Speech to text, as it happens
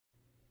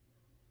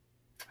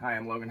Hi,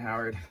 I'm Logan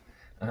Howard.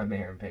 I'm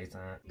Aaron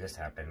Payson. This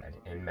happened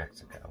in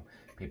Mexico.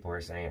 People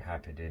were saying it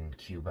happened in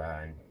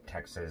Cuba and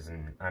Texas,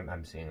 and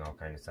I'm seeing all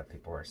kinds of stuff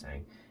people were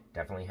saying.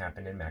 Definitely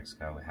happened in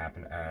Mexico. It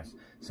happened to us.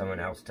 Someone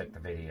else took the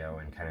video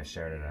and kind of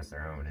shared it as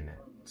their own, and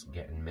it's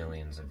getting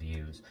millions of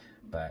views.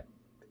 But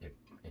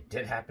it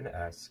did happen to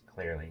us.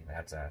 Clearly,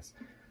 that's us.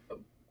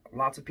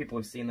 Lots of people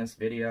have seen this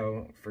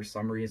video for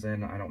some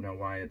reason. I don't know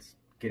why it's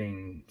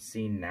getting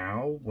seen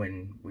now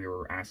when we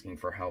were asking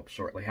for help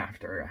shortly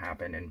after it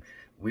happened, and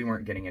we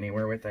weren't getting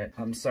anywhere with it.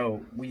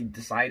 So we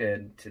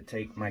decided to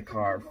take my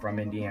car from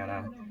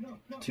Indiana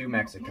to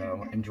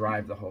Mexico and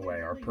drive the whole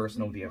way, our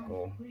personal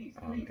vehicle.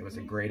 It was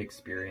a great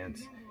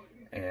experience,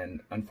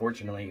 and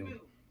unfortunately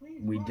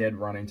we did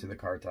run into the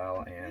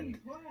cartel, and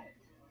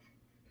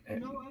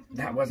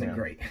that wasn't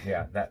great.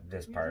 Yeah,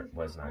 this part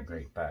was not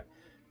great, but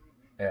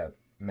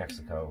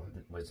Mexico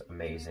was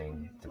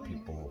amazing. The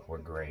people were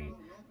great.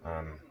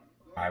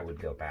 I would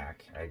go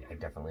back. I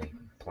definitely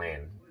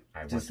plan.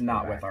 Just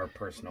not with our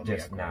personal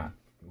vehicle. Just not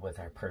with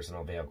our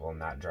personal vehicle,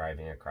 not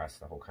driving across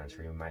the whole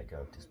country. We might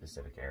go to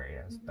specific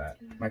areas, but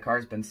my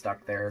car's been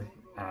stuck there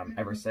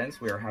ever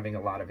since. We were having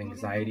a lot of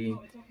anxiety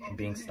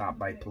being stopped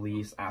by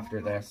police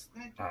after this.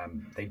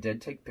 They did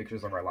take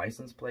pictures of our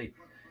license plate,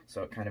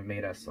 so it kind of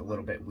made us a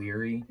little bit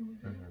weary.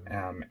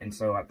 And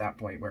so at that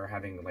point we were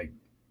having like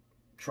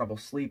trouble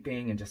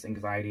sleeping and just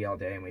anxiety all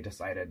day, and we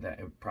decided that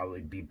it would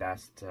probably be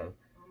best to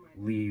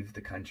leave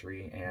the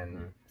country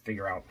and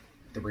figure out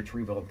the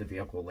retrieval of the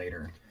vehicle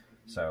later.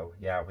 So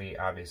yeah,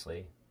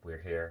 we're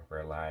here,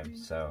 we're alive.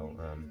 So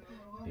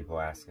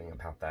people asking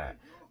about that,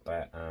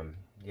 but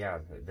yeah,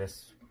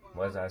 this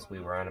was us. We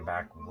were on a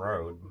back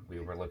road. We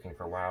were looking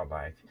for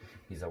wildlife.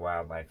 He's a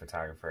wildlife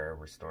photographer.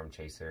 We're storm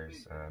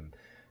chasers,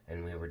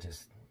 and we were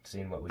just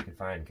seeing what we could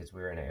find, because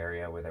we were in an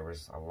area where there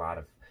was a lot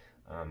of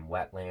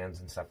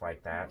wetlands and stuff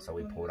like that, so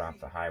we pulled off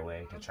the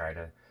highway to try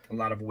to... A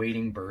lot of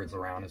wading birds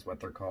around is what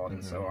they're called,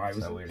 and so I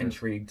was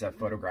intrigued to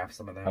photograph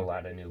some of them. A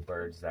lot of new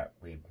birds that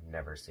we've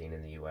never seen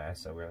in the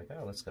U.S., so we're like,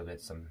 oh, let's go get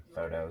some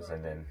photos,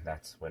 and then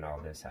that's when all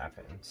this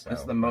happened. So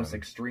it's the most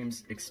extreme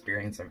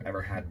experience I've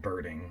ever had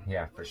birding.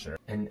 Yeah, for sure.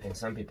 And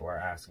some people are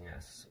asking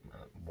us,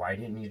 why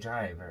didn't you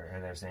drive?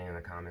 And they're saying in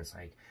the comments,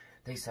 like,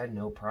 they said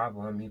no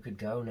problem, you could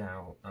go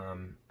now.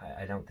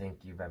 I don't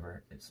think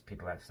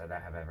people have said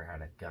that have ever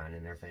had a gun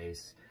in their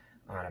face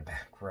on a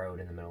back road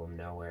in the middle of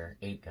nowhere,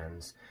 8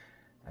 guns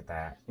at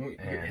that.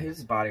 And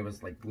his body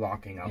was like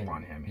locking up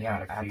on him.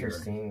 Yeah, after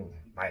seeing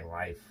my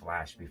life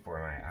flash before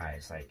my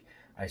eyes, like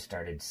I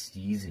started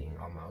seizing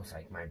almost,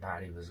 like my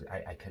body was,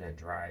 I couldn't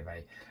drive.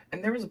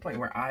 And there was a point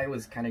where I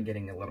was kind of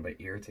getting a little bit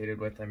irritated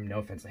with him, no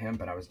offense to him,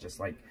 but I was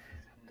just like,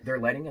 they're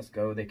letting us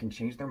go. They can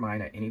change their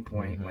mind at any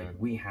point. Like,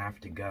 we have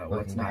to go.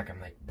 Let's not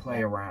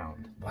play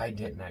around. Why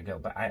didn't I go?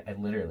 But I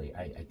literally,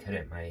 I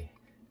couldn't.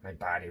 My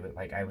body,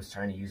 like, I was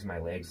trying to use my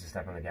legs to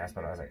step on the gas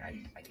pedal. I was like,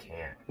 I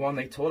can't. Well, and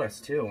they told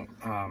us, too,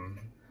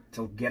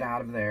 to get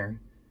out of there.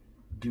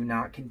 Do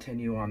not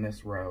continue on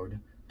this road.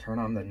 Turn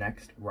on the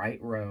next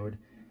right road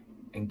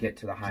and get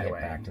to the highway.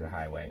 Get back to the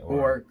highway.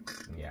 Or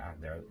yeah,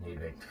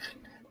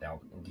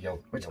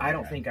 which I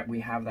don't think we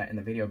have that in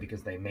the video,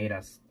 because they made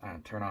us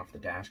turn off the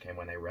dash cam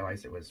when they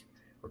realized it was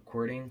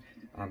recording,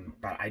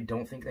 but I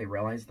don't think they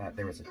realized that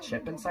there was a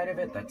chip inside of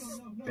it that's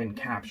been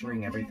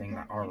capturing everything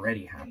that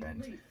already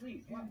happened.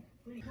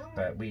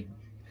 But we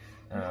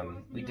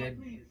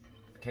did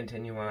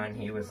continue on.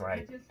 He was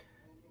like,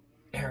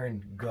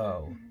 Aaron,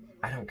 go.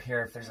 I don't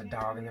care if there's a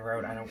dog in the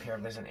road. I don't care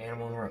if there's an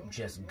animal in the road.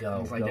 Just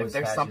go. It's like, if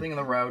there's something in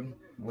the road,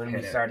 when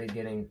we started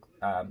getting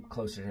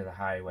closer to the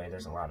highway,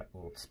 there's a lot of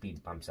little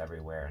speed bumps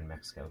everywhere in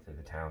Mexico through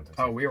the towns.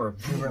 Oh, we were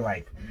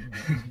like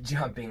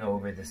jumping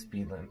over the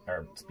speed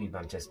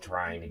bump, just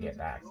trying to get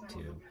back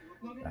to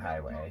the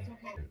highway.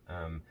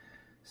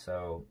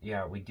 So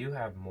yeah, we do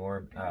have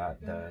more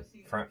the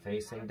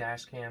front-facing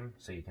dash cam,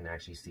 so you can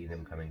actually see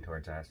them coming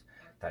towards us.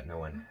 That no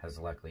one has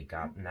luckily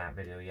gotten that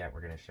video yet.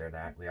 We're going to share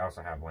that. We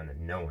also have one that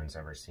no one's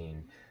ever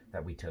seen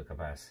that we took of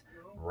us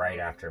right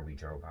after we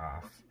drove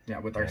off. Yeah,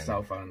 with our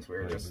cell phones, we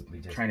were just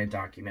trying to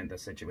document the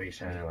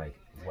situation. Kind of like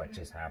what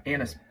just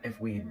happened. And if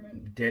we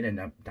did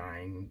end up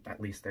dying, at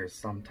least there's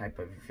some type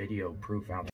of video proof out there.